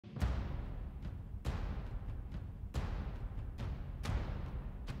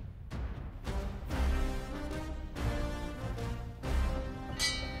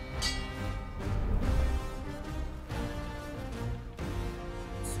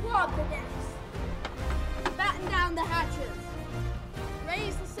on the decks. Batten down the hatches.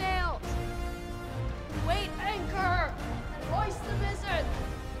 Raise the sails. Weight anchor and hoist the mizzen.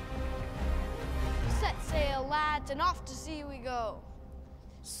 Set sail, lads, and off to sea we go.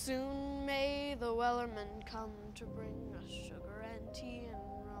 Soon may the wellerman come to bring us sugar and tea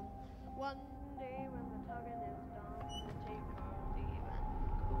and rum. One day when the tugging is done, we'll take our leave and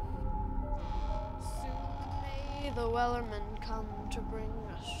go. Soon may the wellerman come to bring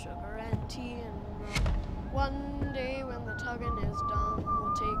us sugar and tea and rum. One day when the tugging is done,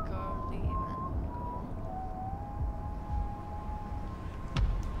 we'll take our leave and go.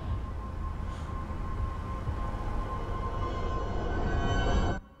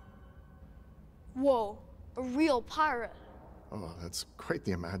 Whoa, a real pirate. Oh, that's quite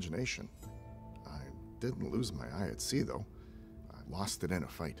the imagination. I didn't lose my eye at sea, though. I lost it in a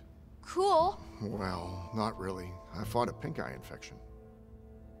fight. Cool. Well, not really. I fought a pink eye infection.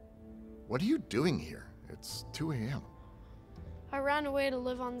 What are you doing here? It's 2 a.m. I ran away to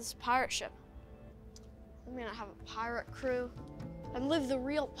live on this pirate ship. I'm gonna have a pirate crew and live the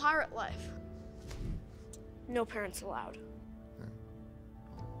real pirate life. No parents allowed.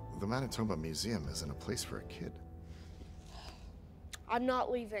 The Manitoba Museum isn't a place for a kid. I'm not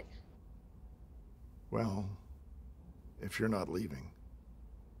leaving. Well, if you're not leaving,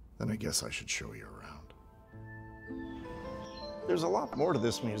 then I guess I should show you around. There's a lot more to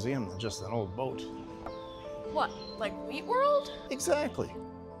this museum than just an old boat. What, like Wheat World? Exactly.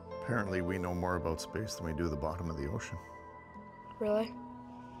 Apparently, we know more about space than we do the bottom of the ocean. Really?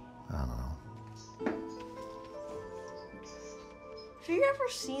 I don't know. Have you ever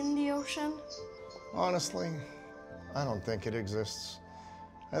seen the ocean? Honestly, I don't think it exists.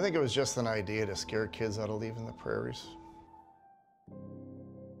 I think it was just an idea to scare kids out of leaving the prairies.